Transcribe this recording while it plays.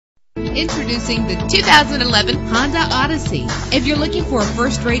Introducing the 2011 Honda Odyssey. If you're looking for a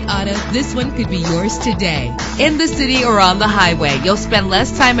first-rate auto, this one could be yours today. In the city or on the highway, you'll spend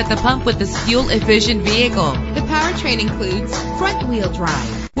less time at the pump with this fuel-efficient vehicle. The powertrain includes front-wheel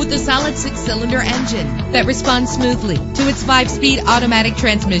drive with a solid 6-cylinder engine that responds smoothly to its 5-speed automatic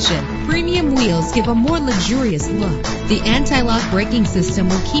transmission. Premium wheels give a more luxurious look. The anti-lock braking system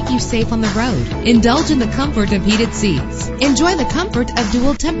will keep you safe on the road. Indulge in the comfort of heated seats. Enjoy the comfort of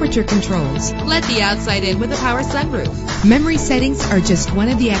dual temperature controls. Let the outside in with a power sunroof. Memory settings are just one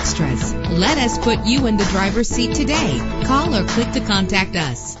of the extras. Let us put you in the driver's seat today. Call or click to contact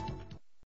us.